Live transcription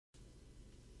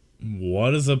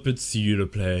What is up, it's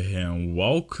Utiplayer here, and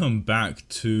welcome back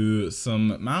to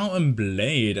some Mount and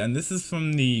Blade, and this is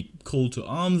from the Call to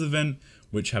Arms event,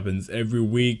 which happens every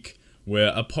week, where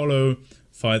Apollo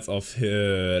fights off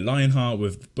Lionheart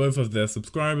with both of their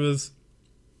subscribers,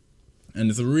 and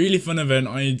it's a really fun event.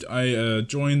 I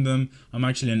joined them. I'm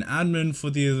actually an admin for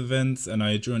these events, and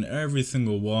I join every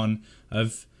single one.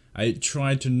 I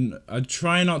try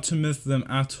not to miss them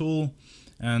at all.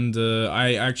 And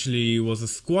I actually was a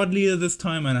squad leader this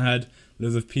time, and I had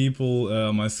loads of people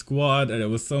on my squad, and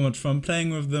it was so much fun playing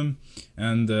with them.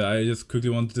 And I just quickly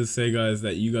wanted to say, guys,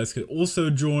 that you guys could also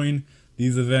join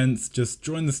these events. Just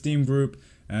join the Steam group,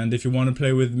 and if you want to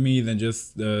play with me, then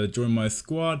just join my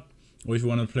squad. Or if you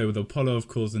want to play with Apollo, of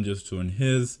course, then just join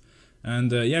his.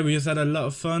 And yeah, we just had a lot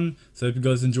of fun. So I hope you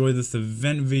guys enjoyed this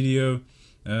event video.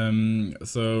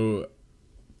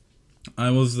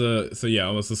 I was the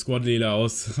squad leader. I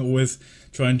was always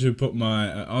trying to put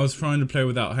I was trying to play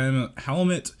without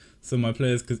helmet, so my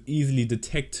players could easily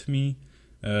detect me.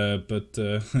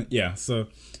 Yeah, so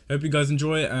I hope you guys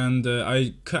enjoy it, and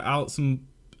I cut out some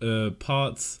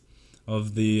parts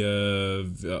of the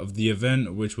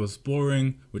event which was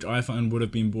boring, which I found would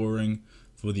have been boring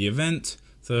for the event.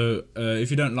 So if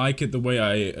you don't like it the way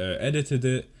I edited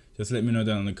it, just let me know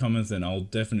down in the comments, and I'll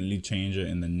definitely change it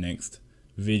in the next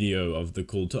video of the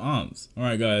Call to Arms.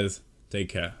 Alright guys, take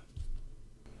care.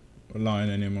 We're lying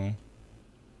anymore.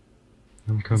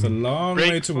 It's a long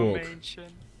way to walk.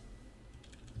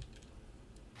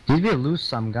 Did we lose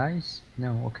some guys?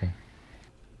 No, okay.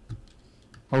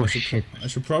 Oh shit. I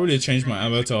should probably change my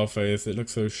avatar face, it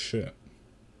looks so shit.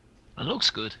 It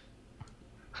looks good.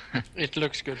 It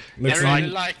looks good. Looks I really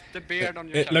like, like the beard on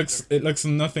your it looks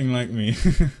nothing like me.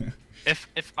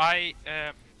 If I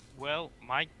well,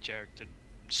 my character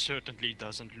certainly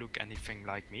doesn't look anything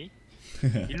like me.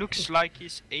 He looks like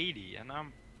he's 80 and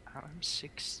I'm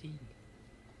 16.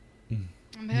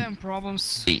 I'm having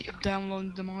problems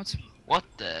downloading the mod. What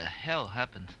the hell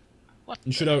happened? What?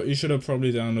 You should have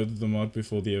probably downloaded the mod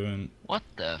before the event. What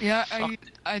the Yeah, fuck?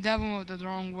 I downloaded the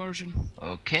wrong version.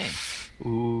 Okay.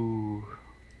 Ooh.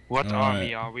 What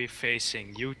army are we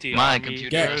facing? UT My army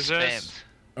computer is versus...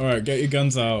 spammed. Alright, get your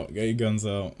guns out. Get your guns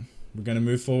out. We're gonna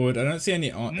move forward. I don't see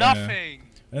any Nothing!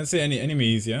 I don't see any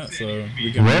enemies yet, so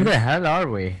we can Where move. the hell are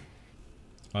we?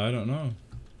 I don't know.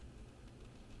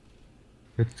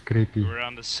 It's creepy. We're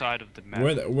on the side of the map.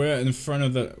 We're in front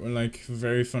of the, like,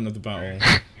 very front of the battle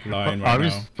line Are right we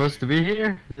now. supposed to be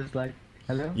here? It's like,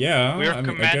 hello? Yeah, We're I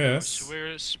mean, I commandos. guess.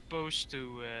 We're supposed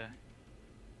to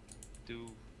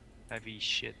do heavy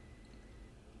shit.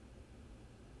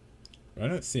 I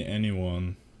don't see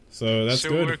anyone. So that's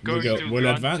so good. We're going to we'll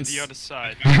run advance. to the other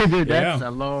side. Dude, that's Yeah.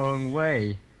 a long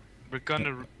way. We're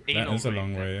gonna That is a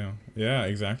long way, yeah. Yeah,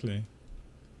 exactly.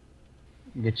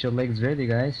 Get your legs ready,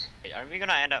 guys. Aren't we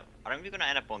gonna end up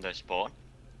on the spawn?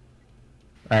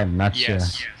 I'm not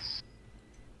Yes. sure.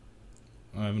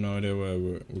 I have no idea where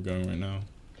we're going right now.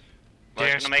 Well,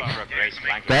 There's it's gonna make spawn. a race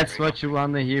blank. That's what you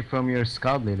want to hear from your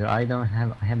squad leader. I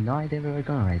have no idea where we're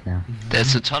going right now.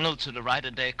 There's a tunnel to the right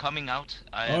and they're coming out.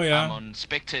 Oh, yeah. I'm on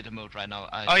spectator mode right now.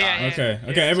 Oh, yeah, yeah. Okay, Yeah.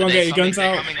 okay, everyone get your guns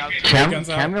out. Coming out.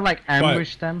 Can we like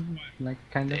ambush them? Like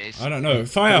kind of? I don't know.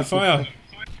 Fire, fire!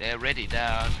 They're ready. There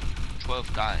are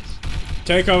 12 guys.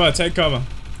 Take cover, take cover.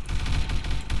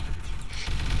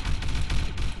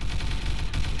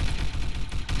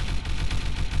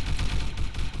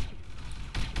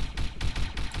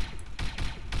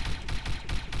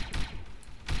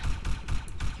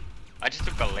 I just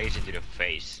took a laser to the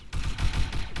face,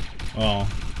 Oh.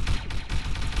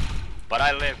 but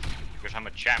I live because I'm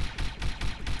a champ.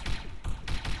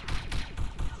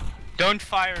 Don't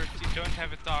fire if you don't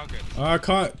have a target. I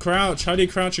can't crouch. How do you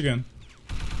crouch again?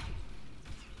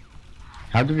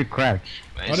 How do we crouch?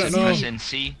 I don't know. In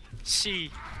C. C.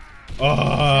 Oh,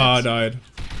 I died.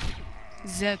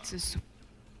 Z is...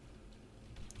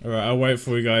 Alright, I'll wait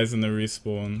for you guys in the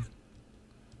respawn.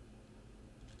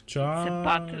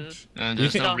 Charge.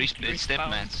 There's think- no resplit step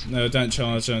mats. No, don't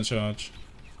charge, don't charge.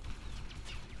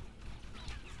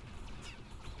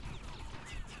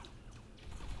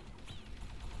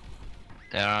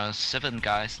 There are 7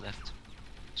 guys left.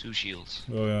 2 shields.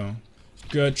 Oh yeah.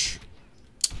 Good.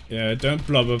 Yeah, don't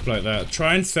blob up like that.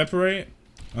 Try and separate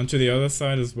onto the other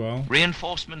side as well.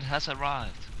 Reinforcement has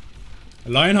arrived.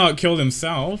 Lionheart killed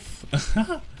himself.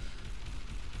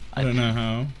 I don't know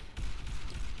how.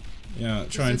 Yeah,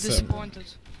 try and separate. disappointed.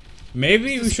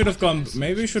 Maybe we should have gone.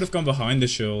 Maybe we should have gone behind the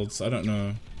shields. I don't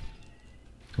know.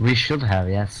 We should have,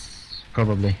 yes,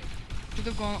 probably. Should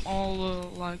have gone all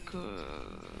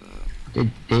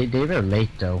They were late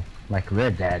though, like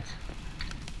we're dead.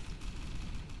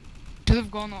 Should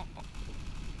have gone all.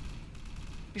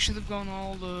 We should have gone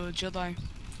all the Jedi.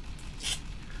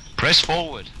 Press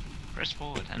forward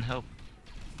and help.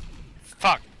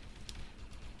 Fuck.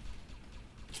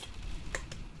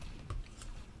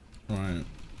 Right.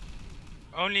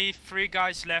 Only 3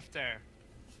 guys left there.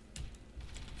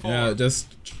 4. Yeah,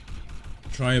 just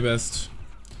try your best.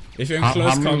 If you're in How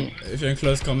if you're in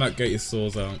close combat, get your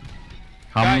swords out.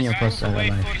 How many of Guys, us are move away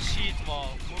alive? for the sheet wall.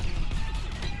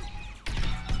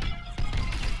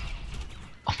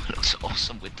 Oh, it looks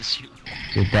awesome with the suit.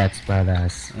 Dude, that's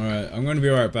badass. Alright, I'm gonna be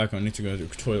right back. I need to go to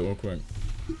the toilet real quick.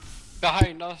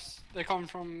 Behind us, they come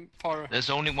from far. There's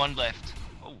only one left.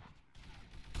 Oh,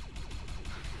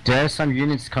 There are some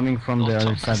units coming from the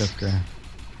other side of the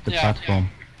Yeah. platform.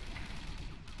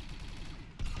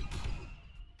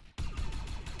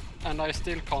 And I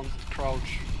still can't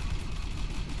crouch.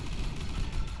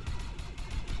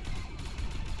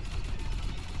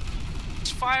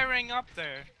 It's firing up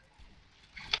there.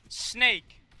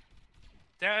 Snake.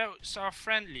 Those are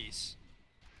friendlies.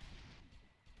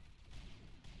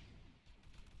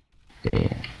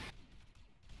 Yeah.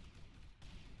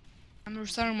 I'm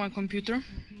restarting my computer,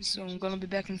 so I'm gonna be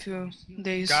back in a few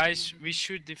days. Guys, we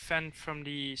should defend from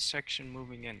the section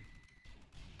moving in.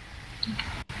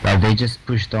 Well, they just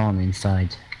pushed on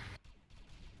inside.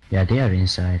 Yeah, they are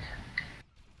inside.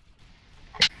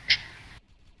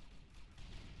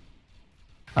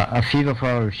 A few of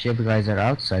our shield guys are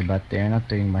outside, but they're not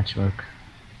doing much work.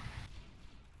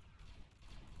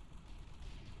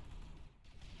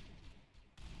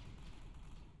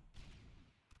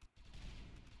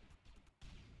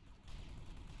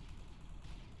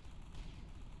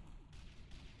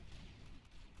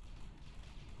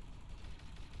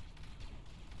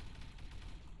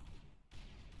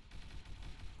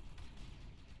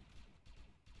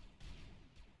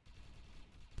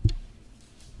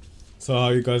 So how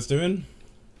you guys doing?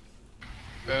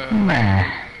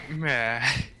 Meh. Meh.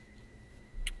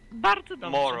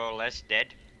 More or less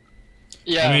dead.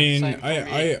 Yeah, I mean, same for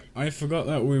me. I forgot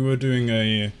that we were doing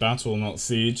a battle, not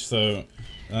siege, so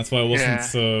that's why I wasn't Yeah.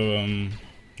 so,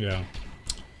 yeah.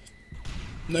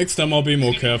 Next time I'll be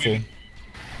more careful.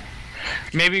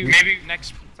 Maybe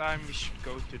next time we should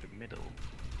go to the middle.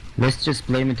 Let's just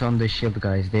blame it on the shield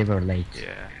guys, they were late.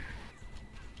 Yeah.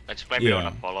 Let's blame it on Yeah.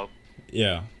 Apollo.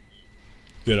 Yeah.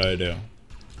 Good idea.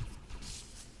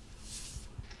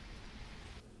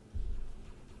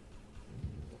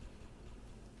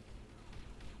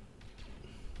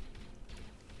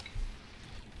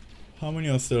 How many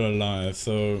are still alive?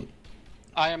 So,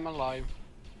 I am alive.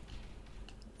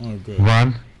 oh good.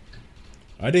 One?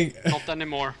 I think. Not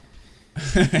anymore.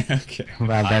 Okay.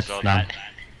 Well, I that's saw not. that.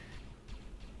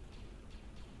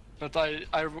 But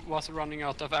I was running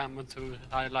out of ammo too.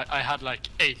 I had like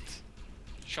 8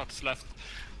 shots left.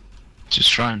 just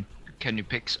try and. Can you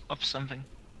pick up something?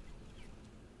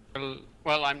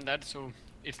 Well, I'm dead, so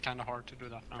it's kind of hard to do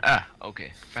that now. Ah,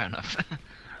 okay, fair enough.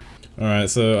 All right.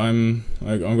 So I'm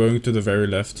going to the very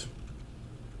left.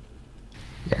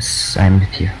 Yes, I'm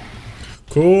with you.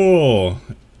 Cool.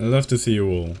 I'd love to see you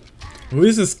all. Who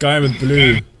is this guy with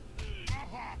blue?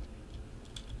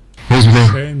 Who's blue?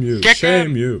 Shame you. Kick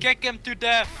Shame him! you. Kick him to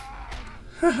death!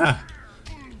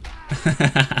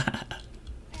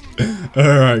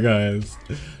 Alright guys.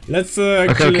 Let's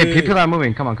actually Okay, people are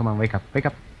moving. Come on, wake up, wake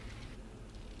up.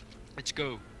 Let's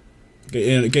go.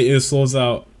 get your swords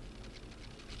out.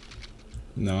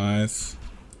 Nice.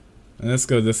 And let's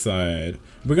go this side.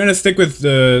 We're gonna stick with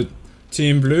the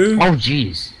team blue Oh,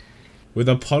 jeez. with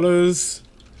Apollos.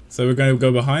 So we're gonna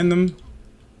go behind them.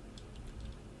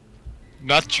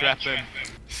 Not trap him.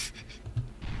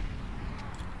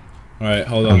 Alright,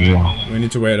 hold on. Oh, wow. We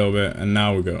need to wait a little bit and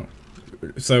now we go.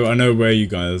 So I know where you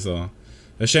guys are.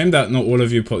 A shame that not all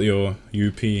of you put your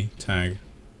UP tag.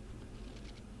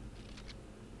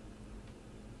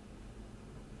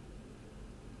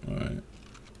 Alright.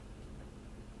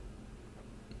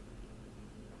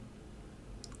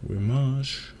 We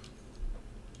march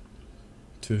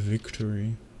to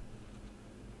victory.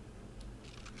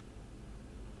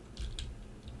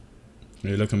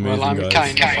 You look amazing, Well, I'm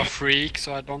guys. kind of a freak,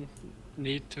 so I don't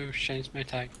need to change my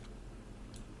tag.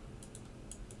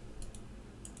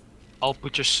 I'll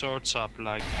put your swords up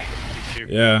like if you're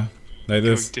Yeah, like going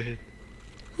this. to hit.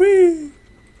 Whee!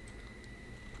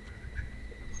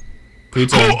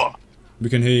 Peter, we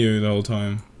can hear you the whole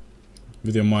time.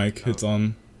 With your mic, it's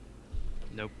on.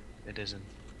 Nope, it isn't.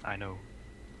 I know.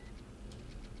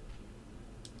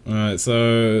 Alright,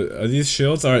 so are these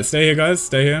shields? Alright, stay here guys,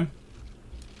 stay here.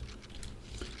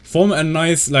 Form a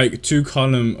nice like 3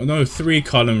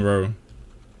 column row.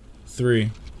 3.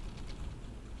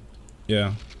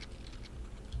 Yeah.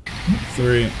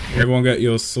 3. Everyone get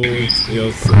your swords,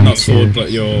 not sword,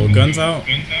 but your guns out.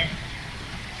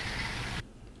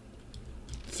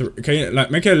 Can you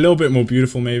like make it a little bit more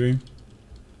beautiful, maybe?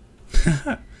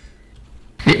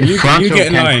 you get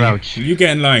in line. Crouch. You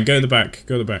get in line. Go to the back.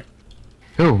 Go to the back.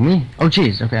 Oh, me? Oh,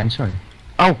 jeez. Okay, I'm sorry.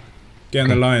 Oh. Get in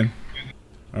the line.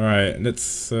 All right. Let's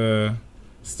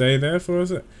stay there for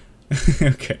us.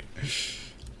 Okay.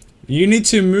 You need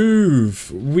to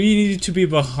move. We need to be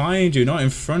behind you, not in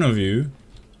front of you.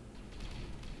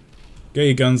 Get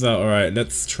your guns out. All right.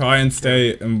 Let's try and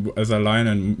stay as a line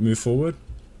and move forward.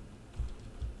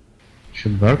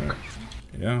 Should work. Right.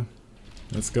 Yeah.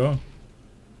 Let's go.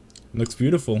 Looks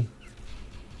beautiful.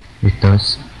 It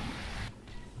does.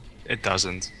 It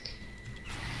doesn't.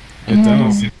 It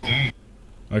does.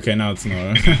 Okay, now it's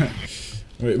not.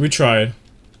 we tried.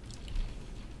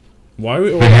 Why are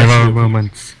we all We have our actually...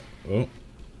 moments. Oh.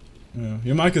 Yeah.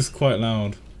 Your mic is quite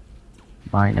loud.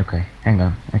 Mine, okay. Hang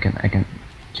on. I can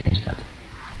change that.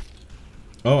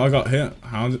 Oh, I got hit.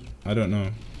 How did... I don't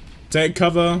know. Take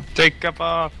cover. Take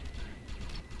cover.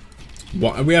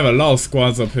 What? We have a lot of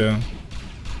squads up here.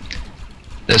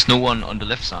 There's no one on the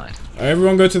left side.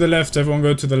 Everyone go to the left. Everyone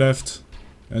go to the left.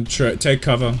 And take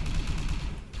cover.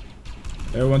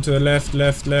 Everyone to the left,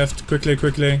 left, left. Quickly,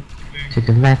 quickly. To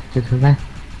the left, to the left.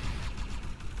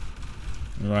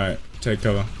 Right. Take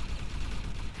cover.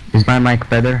 Is my mic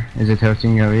better? Is it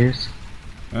hurting your ears?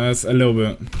 That's a little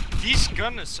bit. These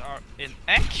gunners are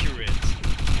inaccurate.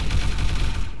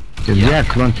 Dude, yeah,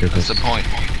 clone That's troopers. the point.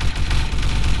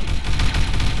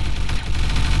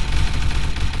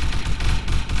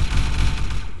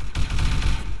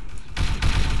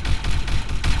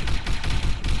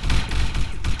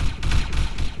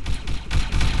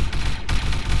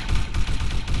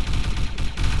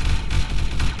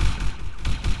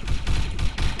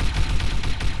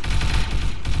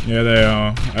 Yeah, they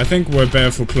are. I think we're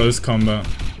better for close combat.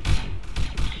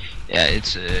 Yeah,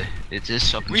 it is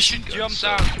something. We should jump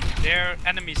down. There are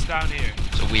enemies down here.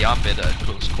 So we are better at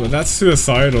close But quarters. that's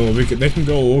suicidal. They can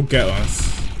go all get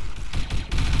us.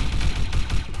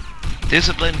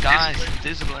 Discipline, guys.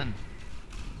 Discipline.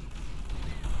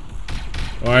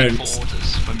 Alright. For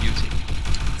orders from Uti.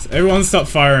 Everyone stop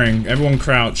firing. Everyone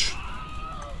crouch.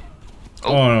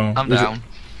 Oh, no. I'm down.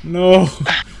 No.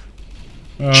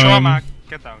 Trauma,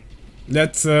 get down.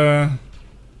 Let's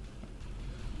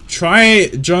try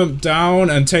jump down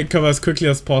and take cover as quickly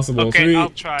as possible. Okay, 3, I'll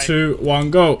try. 2,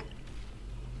 1, go.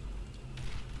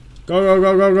 Go, go,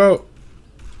 go, go, go.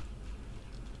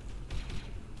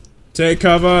 Take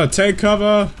cover, take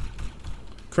cover.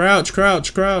 Crouch,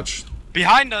 crouch, crouch.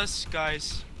 Behind us,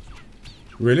 guys.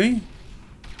 Really?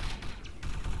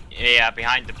 Yeah,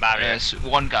 behind the barrier. There's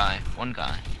one guy.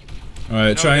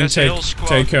 Alright, try and there's a whole squad.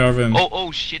 take care of him.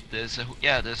 Oh shit, there's a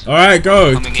Alright,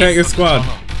 go. coming in Take your from the squad.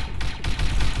 tunnel.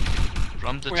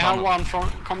 From the We have tunnel. one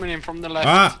coming in from the left.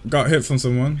 Ah, got hit from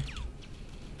someone.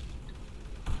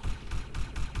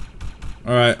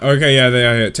 Alright, okay, yeah, they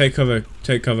are here. Take cover,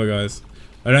 guys.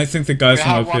 I don't think the guys We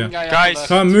from have up here. one guy on Guys, the left.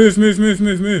 Come, move.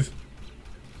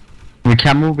 We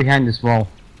can move behind this wall.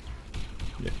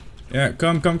 Yeah,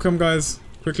 come, guys.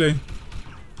 Quickly.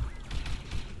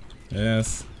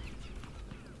 Yes.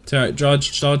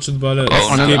 Dodge the bullet.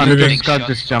 Oh, no, keep I'm moving. getting Scott shot.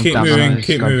 just jumped Keep down. moving,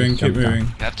 keep moving. You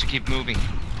have to keep moving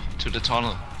to the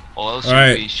tunnel, or else you'll be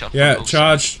Alright, shot from yeah, both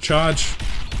sides. charge.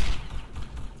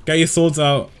 Get your swords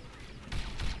out.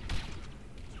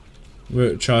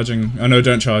 We're charging. Oh no,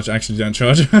 don't charge. Actually, don't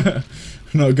charge.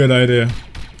 Not a good idea.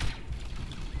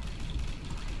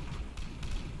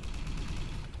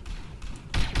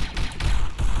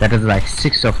 That is like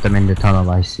 6 of them in the tunnel,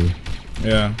 I see.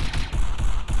 Yeah.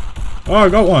 Oh, I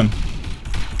got one.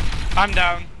 I'm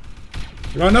down.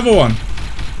 I got another one.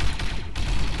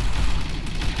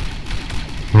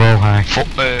 Roll hack.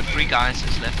 3 guys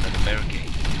is left at the barricade.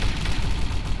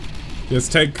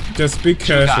 Just be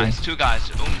careful. 2 guys.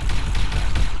 Move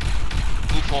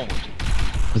forward.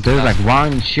 But there's like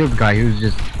one shield guy who's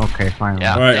just okay, fine.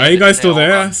 Yeah. Alright, are you guys still They all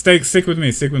there? run. Stick with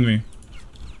me.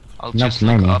 I'll Not just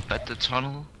look many. up at the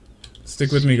tunnel.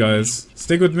 Stick with me, guys.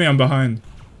 Stick with me, I'm behind.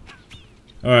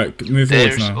 Alright, move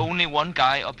forwards There's now. only one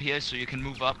guy up here, so you can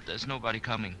move up. There's nobody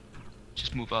coming.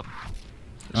 Just move up.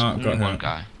 There's Ah, only got one hit.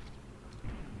 guy.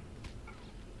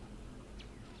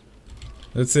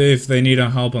 Let's see if they need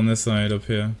our help on this side up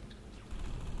here.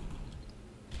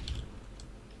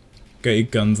 Get your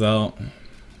guns out.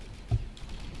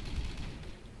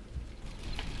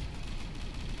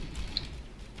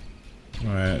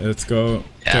 Alright, let's go.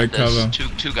 Yeah, Take there's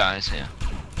cover. two guys here.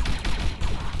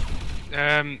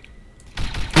 And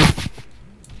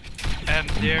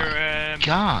they're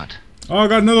God. Oh, I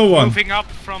got another one. moving up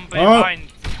from behind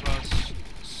us.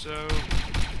 So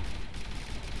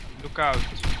look out.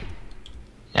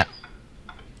 Yeah.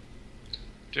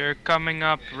 They're coming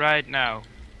up right now.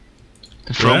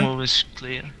 The Fromo is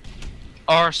clear.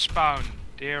 Our spawn.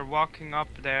 They're walking up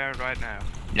there right now.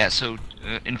 Yeah, so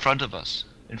in front of us.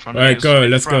 In front of Alright, us. go.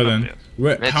 in Let's go front of then. you.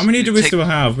 Wait, Let's how many do we take- still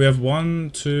have? We have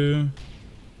 1, 2.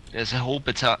 There's a whole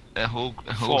whole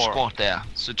Four. squad there.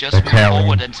 So just move Battalion.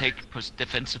 forward and take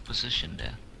defensive position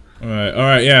there.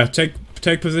 Alright, yeah.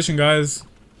 Take position, guys.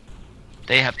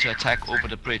 They have to attack over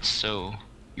the bridge, so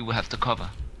you will have to cover.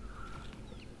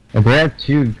 There are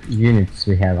 2 units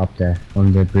we have up there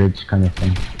on the bridge kind of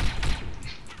thing.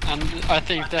 And I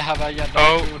think they have a Jedi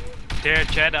Oh. too. Their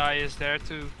Jedi is there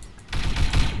too.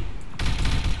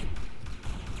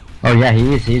 Oh yeah,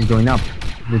 he's going up.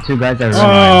 The 2 guys are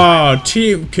running. Oh,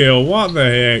 team kill. What the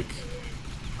heck?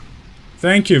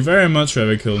 Thank you very much,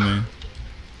 whoever killed me.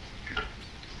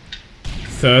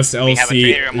 Thirst We have a LC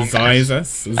traitor among us.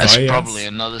 Zizas. That's probably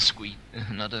another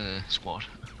squad.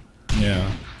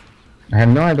 Yeah. I have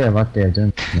no idea what they're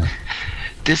doing. No.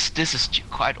 This is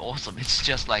quite awesome. It's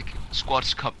just like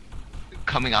squads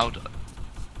coming out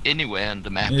anywhere on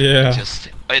the map. Yeah. Just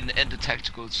and the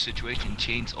tactical situation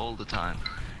change all the time.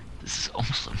 This is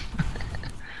awesome.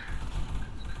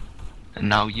 And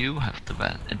now you have the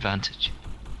advantage.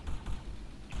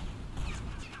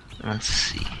 Let's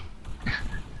see.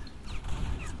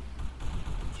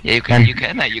 Yeah,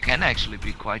 you can actually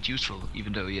be quite useful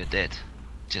even though you're dead.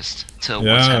 Just tell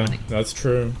what's Yeah, happening. that's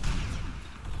true.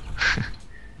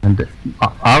 And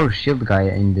our shield guy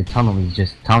in the tunnel is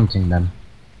just taunting them.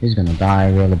 He's gonna die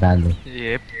really badly.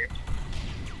 Yep.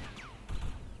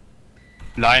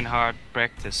 Lionheart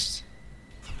practiced.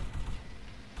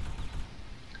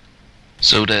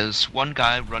 So there's one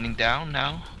guy running down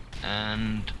now,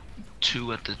 and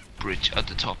 2 at the bridge at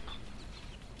the top.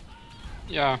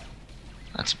 Yeah.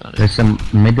 That's about it. There's some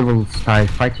medieval style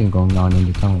fighting going on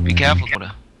in the tunnel. Be careful,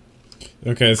 Porter.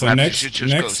 Okay, so Perhaps you should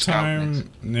just go next scout time,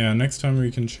 yeah, next time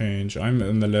we can change. I'm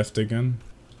in the left again.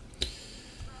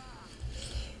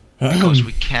 Because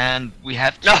we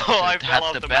have to No, I fell have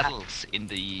off the the map. battles in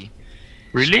the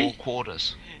Really? small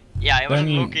quarters. Yeah, I wasn't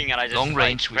Then looking and I just long like,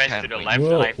 range we pressed can't to the win. left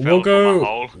We'll- and I fell we'll go- from a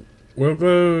hole. We'll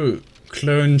go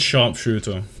clone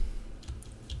sharpshooter.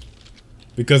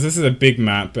 Because this is a big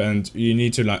map and you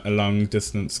need to like a long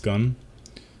distance gun.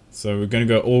 So we're gonna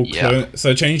go all clone. Yeah.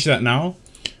 So change that now.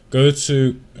 Go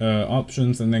to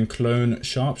options and then clone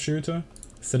sharpshooter.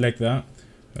 Select that.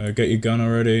 Get your gun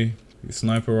already. Your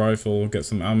sniper rifle. Get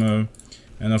some ammo.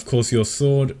 And of course your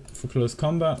sword for close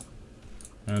combat.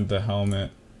 And the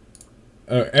helmet.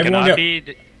 Can I be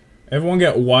the... Everyone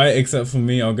get white except for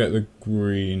me. I'll get the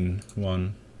green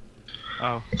one.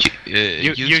 Oh.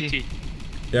 Yuti? UT.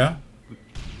 Yeah.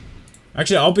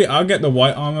 Actually, I'll get the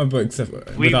white armor, but except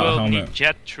We without a will helmet. need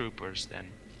jet troopers then.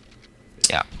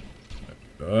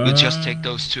 We'll just take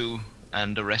those 2,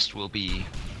 and the rest will be.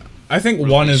 I think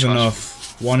We'll one be is trust-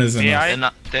 enough. One is Yeah,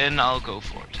 enough. Then I'll go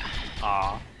for it.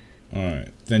 Ah. Alright,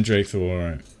 then Drake's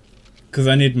alright. Because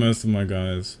I need most of my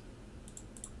guys.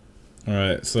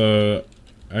 Alright, so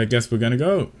I guess we're gonna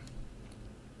go.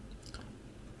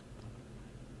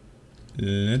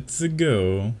 Let's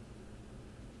go.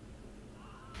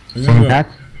 We're gonna Same go. path?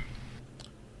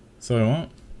 Sorry, what?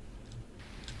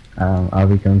 Are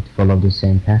we going to follow the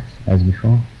same path as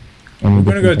before? Any We're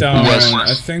gonna go different down. West.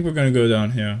 I think we're gonna go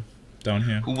down here. Down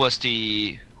here. Who was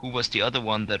the other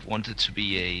one that wanted to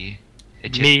be a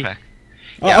Me. jetpack?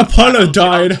 Oh, Yeah, Apollo I'll-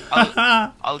 died!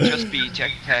 I'll just be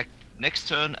jetpack next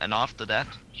turn, and after that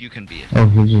you can be it. Oh,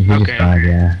 he just Okay. died,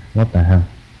 yeah. What the hell?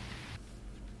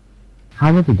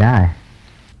 How did he die?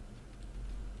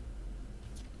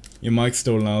 Your mic's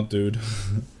still loud, dude.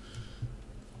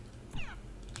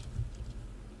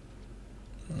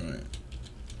 Alright.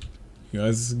 You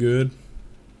guys good?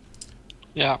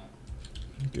 Yeah.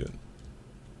 Good.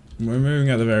 We're moving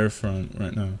at the very front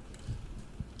right now.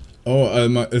 Oh,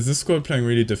 is this squad playing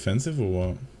really defensive or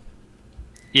what?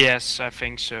 Yes, I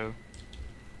think so.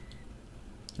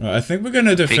 I think we're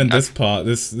gonna defend I- this part,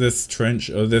 this trench,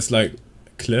 or this like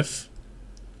cliff.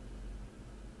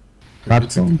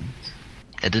 Platform?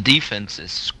 The defense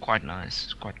is quite nice.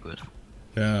 It's quite good.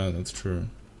 Yeah, that's true.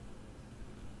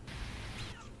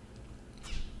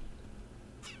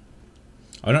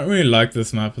 I don't really like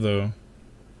this map though.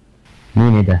 Me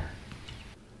neither.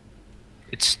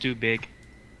 It's too big.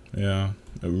 Yeah,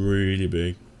 really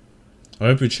big. I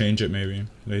hope we change it maybe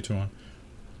later on.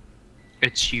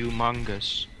 It's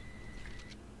humongous.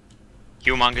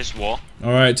 Humongous war.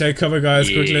 Alright, take cover guys,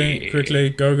 quickly, Yeah. quickly,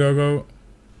 go, go, go.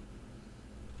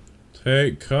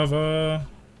 Take cover.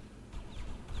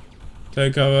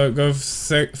 Take cover. Go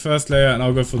for first layer, and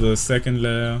I'll go for the second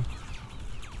layer.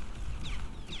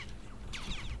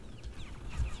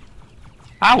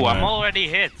 Ow, Right. I'm already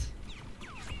hit.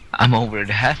 I'm over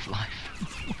the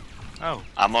half-life. Oh.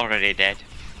 I'm already dead.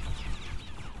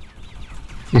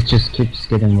 It just keeps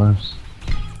getting worse.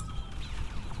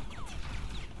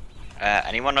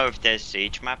 Anyone know if there's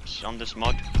siege maps on this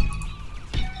mod?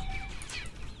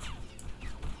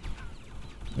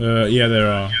 Yeah, there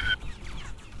are.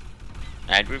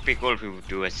 It would be cool if we would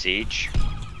do a siege.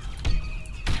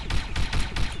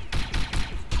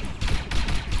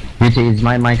 Beauty, is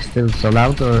my mic still so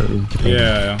loud or is it okay?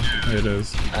 Yeah, it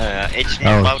is. It's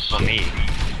not Oh, loud for me.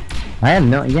 I have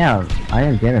no, yeah, I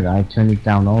don't get it. I turned it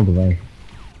down all the way.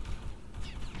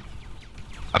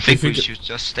 I think If you we d- should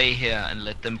just stay here and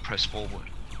let them press forward.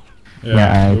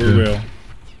 Yeah, I we agree. will.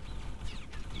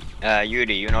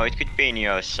 Yuri, you know, it could be in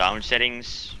your sound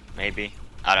settings, maybe.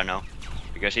 I don't know.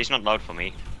 Because he's not loud for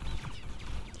me.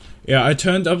 Yeah, I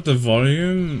turned up the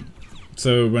volume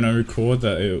so when I record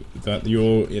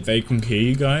that they can hear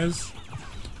you guys.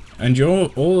 And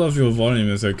all of your volume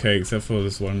is okay except for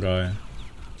this one guy.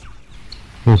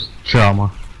 Who's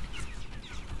trauma?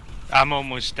 I'm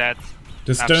almost dead.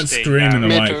 Just I'm don't staying scream in the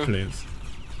Me mic, too. please.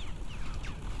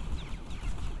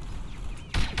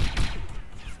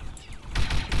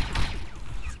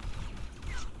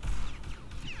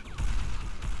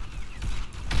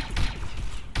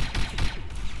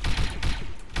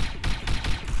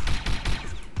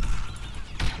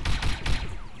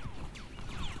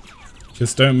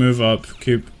 Just don't move up.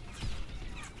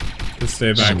 Just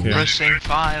stay back here. Suppressing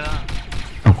fire.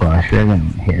 Oh gosh, we're getting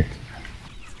hit.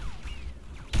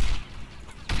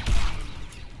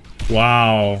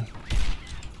 Wow.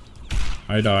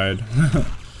 I died.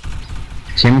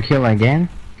 Team kill again?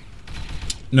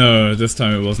 No, this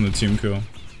time it wasn't a team kill.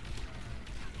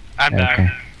 I'm Okay.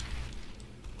 down.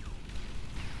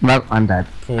 Well, I'm dead.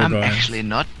 Poor I'm guy. actually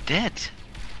not dead.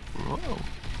 Whoa.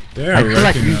 They're I feel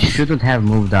like wrecking we us. shouldn't have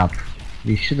moved up.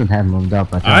 We shouldn't have moved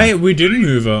up at all. We didn't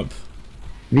move up.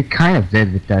 We kind of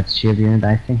did with that shield unit,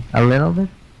 I think. A little bit.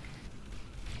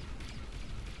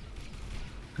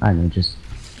 I don't know, just...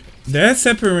 They're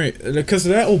separated because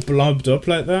they're all blobbed up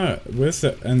like that.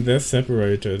 And they're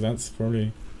separated. That's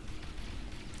probably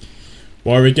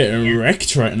why we're getting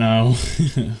wrecked right now.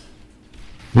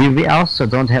 We also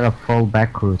don't have a full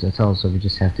back route at all, so we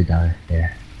just have to die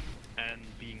there. And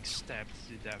being stabbed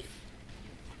to death.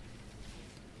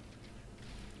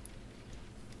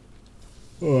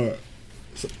 Alright.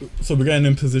 So we're getting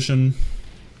in position.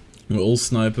 We're all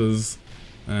snipers,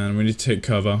 and we need to take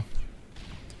cover.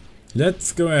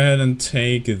 Let's go ahead and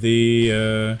take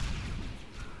the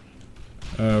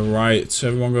right.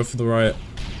 Everyone go for the right.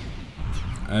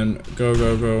 And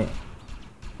go.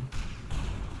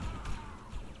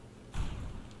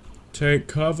 Take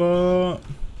cover.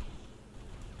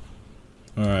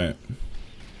 Alright.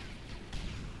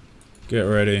 Get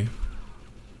ready.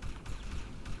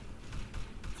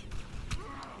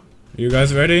 You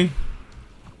guys ready?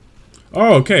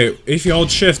 Oh, okay. If you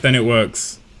hold shift, then it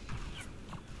works.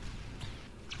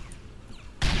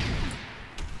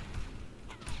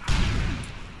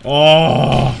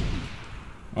 Oh!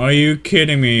 Are you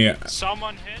kidding me?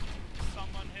 Someone hit.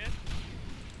 Someone hit.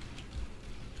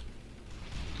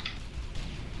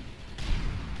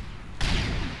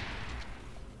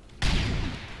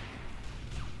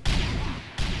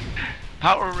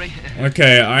 Power rate.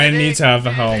 Okay, I need to have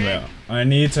a helmet. I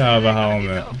need to have a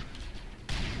helmet.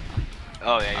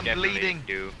 Oh yeah, you I'm definitely bleeding.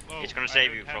 do. Whoa, It's gonna I save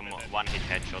don't you have from it. one-hit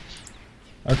headshots.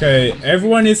 Okay,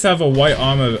 everyone needs to have a white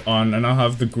armor on, and I'll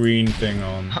have the green thing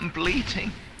on. I'm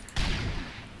bleeding.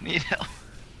 Need help.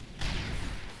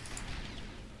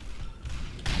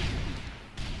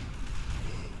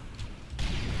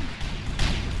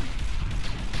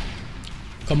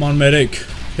 Come on, medic.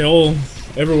 Heal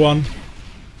everyone.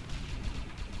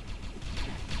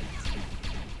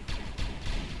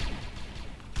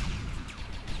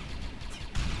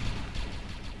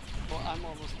 Well, I'm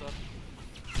almost dead.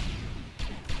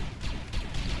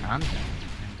 I'm dead.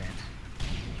 I'm dead.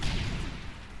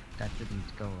 That didn't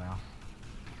go well.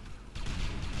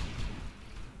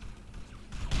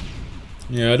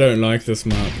 Yeah, I don't like this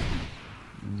map.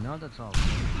 Not at all.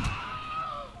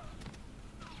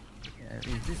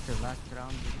 Is this the last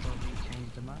round before we change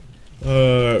the map?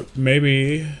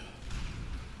 Maybe.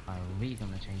 Are we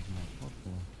gonna change the map?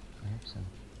 Hopefully. I hope so.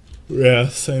 Yeah,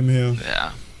 same here.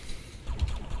 Yeah.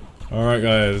 Alright,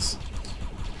 guys.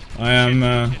 I am, Shit,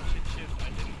 I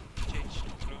didn't change to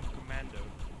drone commando.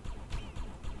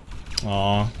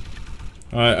 Aw.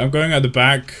 Alright, I'm going at the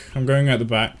back.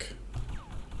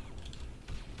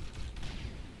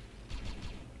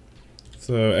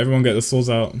 So everyone get the swords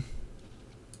out.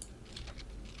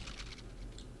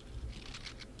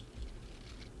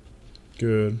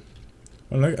 Good.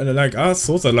 I like our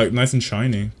swords are like nice and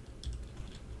shiny.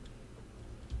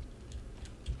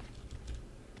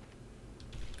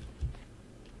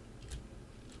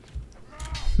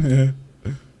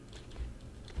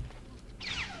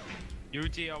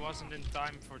 UT, I wasn't in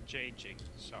time for changing.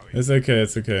 Sorry. It's okay,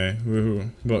 it's okay.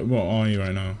 What are you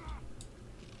right now?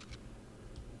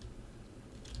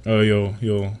 Oh,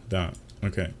 you're that.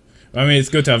 Okay. I mean, it's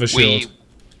good to have a shield.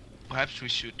 Perhaps we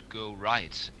should go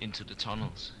right into the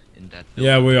tunnels in that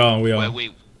Yeah, we are. yeah,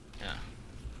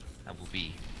 that will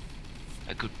be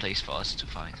a good place for us to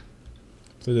fight.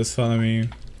 So just follow me.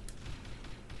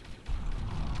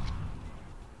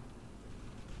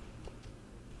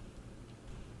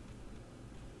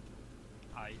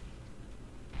 Hi.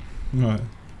 Right.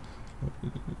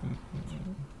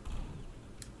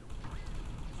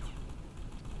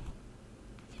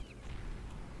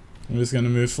 I'm just gonna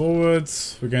move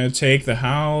forwards. We're gonna take the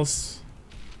house.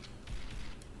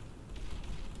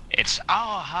 It's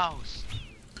our house.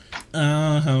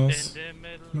 Our house. In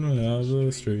the Middle of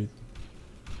the street.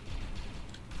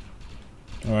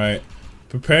 Alright.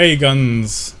 Prepare your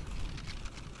guns.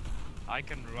 I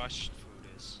can rush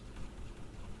through this.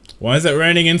 Why is it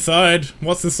raining inside?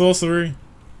 What's the sorcery?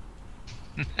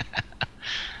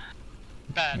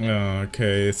 Bad. Oh,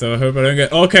 okay, so I hope I don't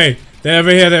get. Okay, they're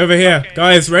over here, they're over here. Okay.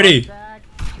 Guys, ready?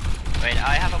 Wait,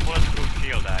 I have a bulletproof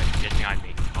shield just behind me.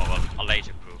 Oh well, a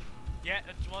laser proof. Yeah,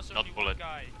 it was Not only one bullet.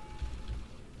 guy.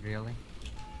 Really?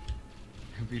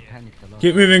 We panicked a lot.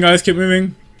 Keep moving, guys, keep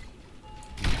moving.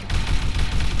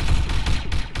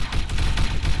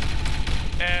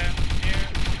 Here.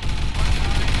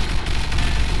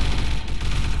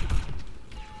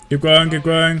 Keep going, keep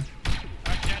going.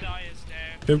 Our Jedi is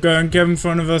there. Keep going, get in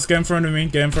front of us, get in front of me,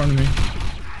 get in front of me.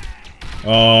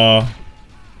 Oh,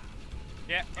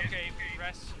 Yeah, okay,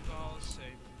 rest all safe.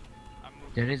 I'm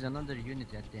moving. There is another unit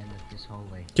at the end of this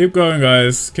hallway. keep going,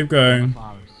 guys, keep going. Of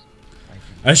ours, I think.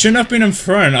 I shouldn't have been in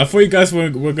front. I thought you guys were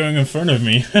going in front of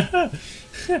me.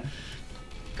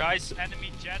 Guys,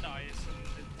 enemy Jedi is in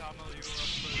the tunnel you're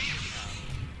approaching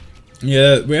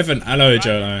now. Yeah, we have an alloy Right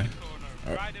Jedi. around the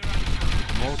corner. Right around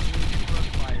the corner.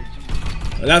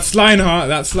 That's Lionheart,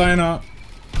 that's Lionheart.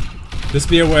 Just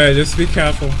be aware, just be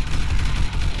careful.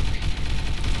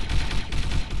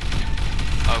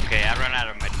 Okay, I ran out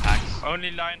of med packs.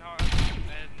 Only Lionheart and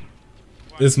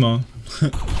one Isma.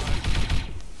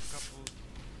 couple.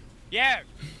 Yeah!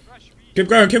 Rush me! Keep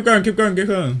going, keep going, keep going, keep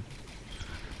going.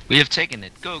 We have taken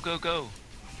it. Go, go, go.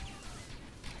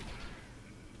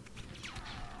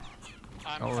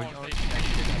 I'm Oh, all oh, taken.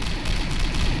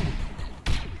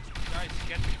 Guys,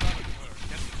 get the cover for her.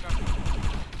 Get the cover.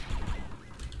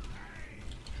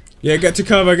 Yeah, get to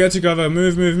cover, get to cover.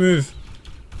 Move, move, move.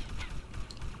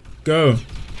 Go.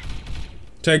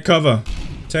 Take cover.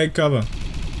 Take cover.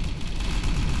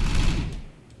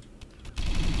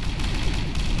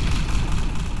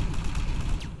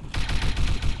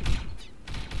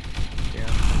 Yeah,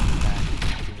 back.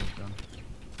 Give it done.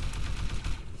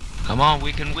 Come on,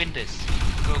 we can win this.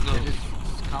 Go, go. There is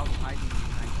scout hiding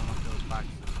behind one of those boxes.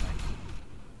 Like.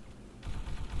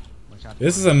 Watch out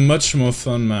This for is a much more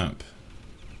fun map.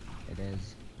 it. It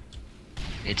is.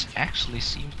 It actually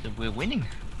seems that we're winning.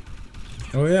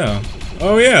 Oh yeah.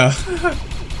 Oh yeah.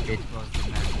 It was the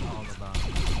map all about.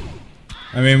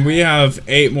 I mean, we have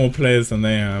 8 more players than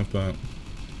they have, but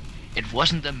It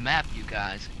wasn't the map, you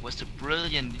guys. It was the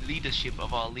brilliant leadership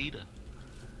of our leader.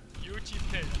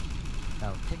 Utiplayer.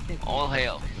 Oh, technically. All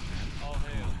hail. All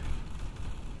hail.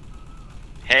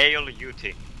 Hail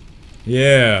UT.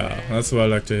 yeah, that's what I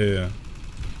like to hear.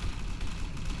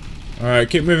 All right,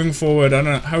 keep moving forward. I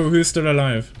don't know who's still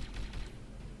alive.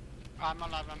 I'm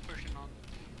alive, I'm pushing on.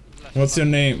 Left What's your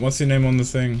side. name? What's your name on the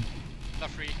thing? The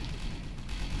free.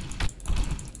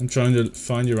 I'm trying to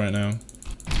find you right now.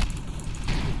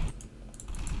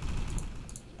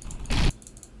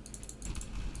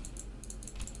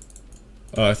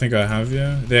 Oh, I think I have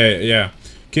you. There, yeah.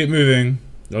 Keep moving.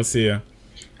 I'll see you.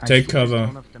 I Take see there's cover.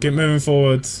 one of them Keep alive. moving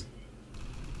forwards.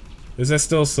 Is there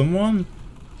still someone?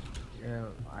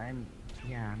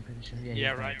 I'm pretty sure. Yeah, Yeah,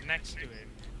 he's right there. next to him.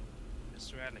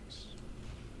 Mr. Alex.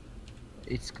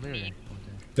 It's clear.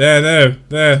 There.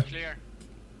 There. Clear.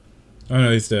 Oh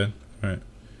no, he's dead. Alright.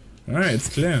 Alright, it's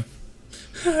clear.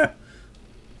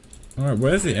 Alright,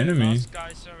 where's the enemy? Last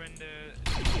guys are in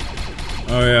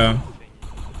the Oh yeah. thingy.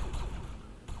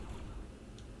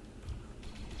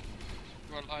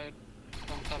 Well, I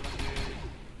don't have any,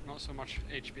 not so much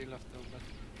HP left though, but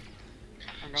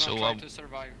I'm gonna So, try to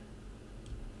survive.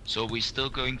 So we're still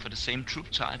going for the same troop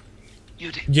type.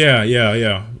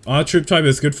 Yeah. Our troop type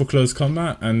is good for close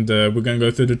combat, and we're gonna go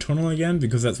through the tunnel again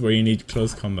because that's where you need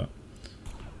close combat.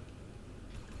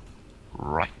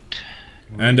 Right.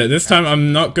 And this time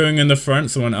I'm not going in the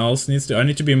front, someone else needs to. I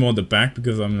need to be more at the back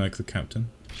because I'm like the captain.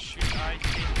 Should I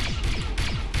take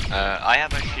shield? I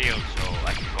have a shield, so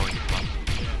I can go in the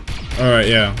front. Alright,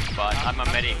 yeah. But I'm a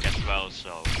medic as well, so...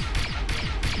 I'm going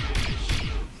to do the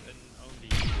shield and only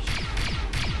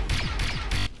shield.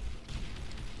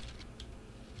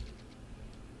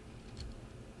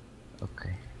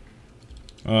 Okay.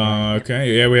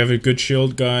 Okay, yeah, we have a good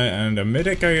shield guy and a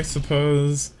medic, I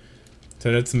suppose. So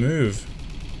let's move.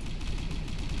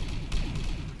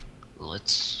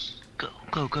 Let's go,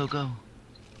 go, go, go.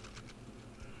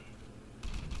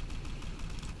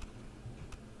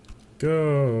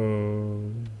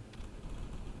 Go.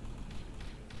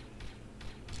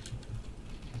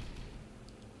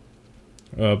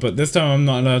 But this time I'm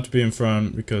not allowed to be in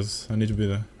front because I need to be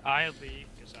there. I'll be,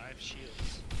 because I have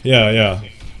shields. Yeah.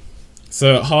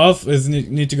 So half is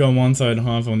need to go on one side,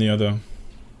 half on the other.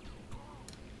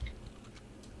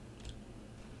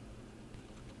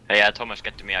 Hey, yeah, Thomas,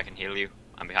 get to me, I can heal you.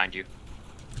 I'm behind you.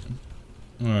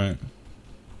 Alright.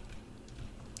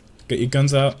 Get your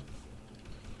guns out.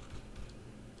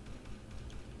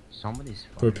 Somebody's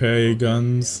fighting. Prepare your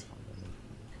guns.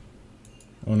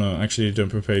 Oh no, actually don't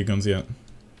prepare your guns yet.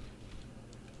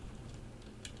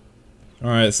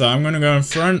 Alright, so I'm gonna go in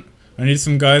front. I need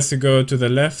some guys to go to the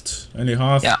left. Only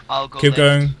half. Yeah, I'll go Keep left.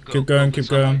 going, Go, keep going, go, keep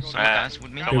some- going. some guys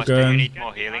with me. Thomas, going. do you need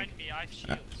more healing? Behind me, I have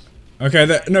shields.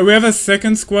 Okay, no, we have a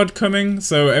second squad coming,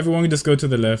 so everyone just go to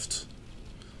the left.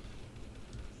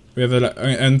 We have a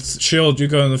and shield, you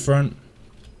go in the front.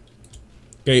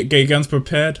 Get your guns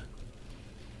prepared.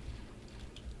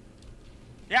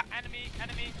 Yeah,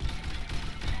 enemy.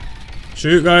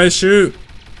 Shoot, guys, shoot!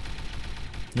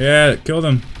 Yeah, kill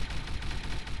them.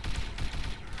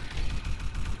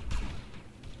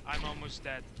 I'm almost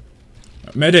dead.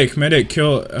 Medic,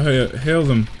 heal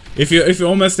them. If you're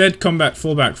almost dead, come back,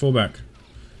 fall back.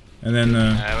 And then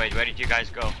Wait, where did you guys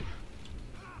go?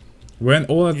 went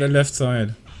all at the left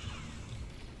side.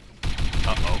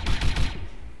 Uh-oh.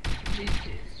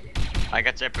 I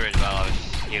got separated while I was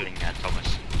healing at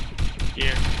Thomas.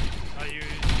 Here. Are you...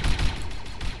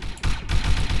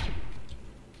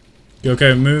 You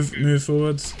okay? Move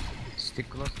forwards. Stick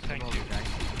close to the Thank lobby, you. guys.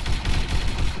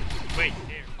 Wait,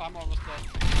 here. I'm almost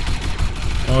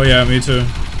dead. Oh yeah, me too.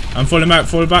 I'm falling back,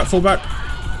 fall back.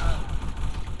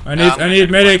 I need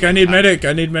medic.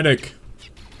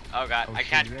 Oh god, Oh, I shit,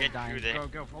 can't we're get dying. through there.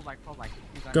 Go, fall back.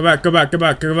 You guys- Go back.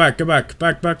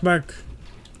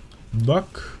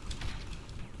 Back.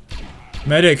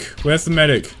 Medic, where's the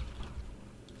medic?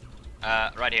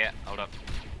 Right here, hold up.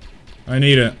 I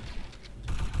need it.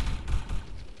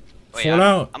 Wait, Fall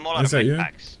out. I'm all out Is of that you? med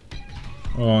packs.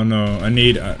 Oh no, I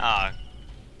need. Ah,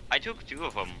 I took 2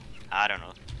 of them. I don't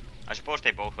know. I suppose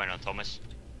they both went on Thomas.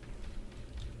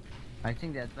 I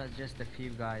think that was just a few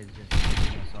guys just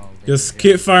shooting us all. They Just were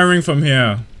keep just- firing from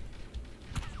here.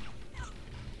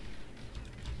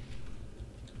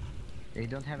 They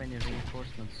don't have any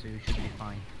reinforcements, so you should be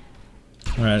fine.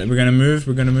 Alright, we're gonna move.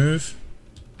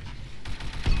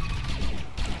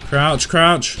 Crouch.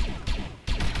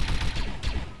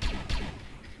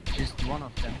 Just one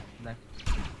of them left.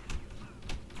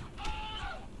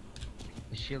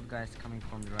 The shield guy is coming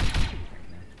from the right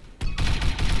now.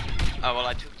 Oh well,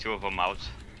 I took 2 of them out.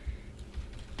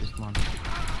 Just one.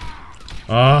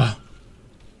 Ah.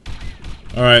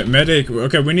 Alright, medic.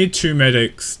 Okay, we need 2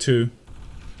 medics too.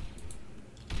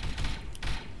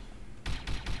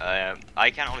 I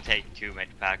can only take 2 med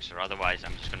packs, or otherwise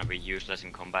I'm just gonna be useless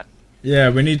in combat. Yeah,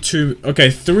 we need 2.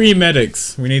 Okay, 3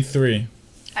 medics. We need 3.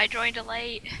 I joined a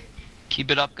late.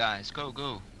 Keep it up, guys. Go,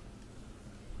 go.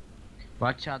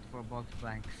 Watch out for both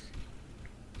flanks.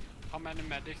 How many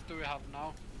medics do we have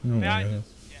now? Oh my Behind God. us.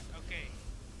 Yeah,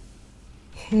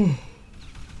 okay.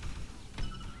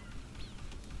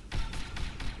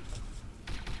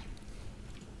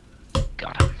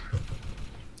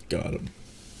 Got him.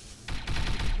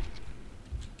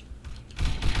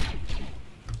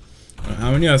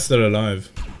 How many are still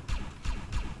alive?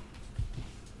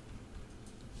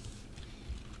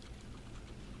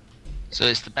 So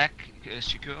is the back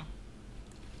secure?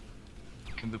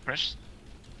 Can we press?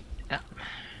 Yeah.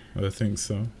 I think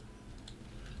so.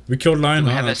 We killed Do Lionheart,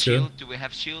 we have a that's good. shield? Do we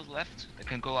have shield left that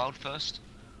can go out first?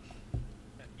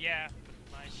 Yeah,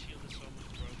 but my shield is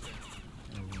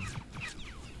almost broken.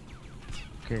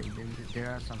 Okay, there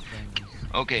are some friendlies.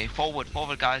 Okay, forward,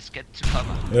 guys, get to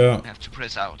cover. Yeah. We have to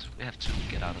press out. We have to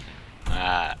get out of here.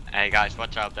 Hey guys,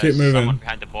 watch out. Keep There's moving. someone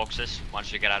behind the boxes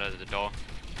once you get out of the door.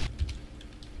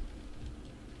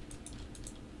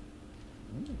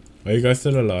 Are you guys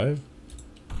still alive?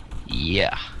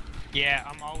 Yeah. Yeah,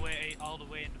 I'm all the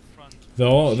way in the front. They're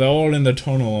all in the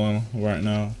tunnel right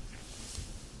now.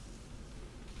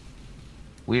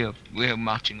 We're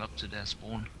marching up to their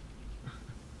spawn.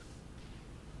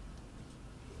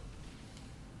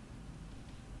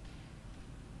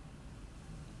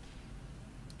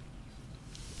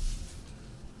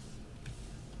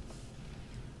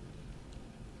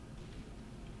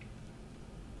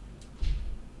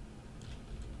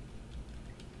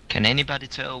 Can anybody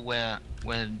tell where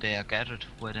they are gathered?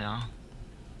 Where they are?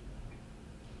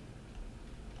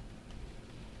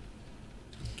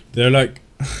 They're like...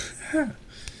 a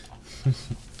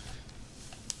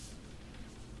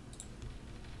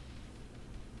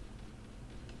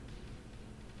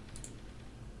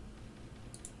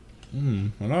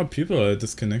lot of people are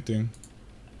disconnecting.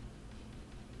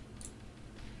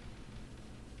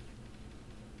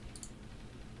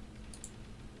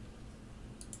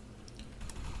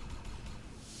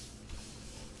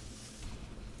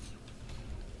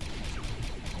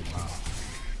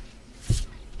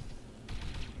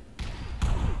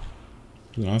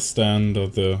 Last stand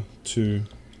of the two.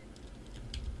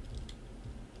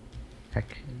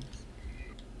 Heck.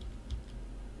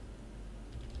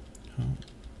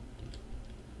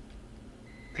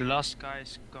 The last guy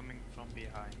is coming from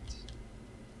behind.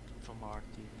 From our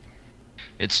team.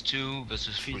 It's 2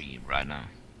 versus 3 right now.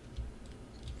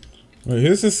 Wait,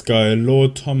 here's this guy,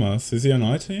 Lord Thomas. Is he on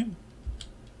our team?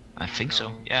 I think so.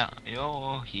 No. Yeah.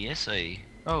 Yo, he is a.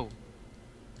 Oh.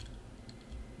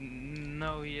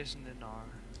 No, he isn't in our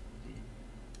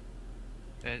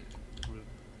team. Group.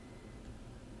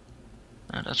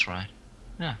 Ah, that's right.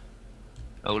 Yeah.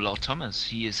 Oh, Lord Thomas.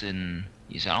 He's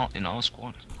out in our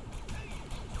squad.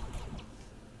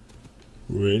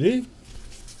 Really?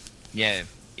 Yeah.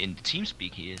 In the team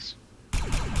speak, he is.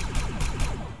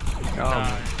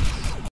 Oh,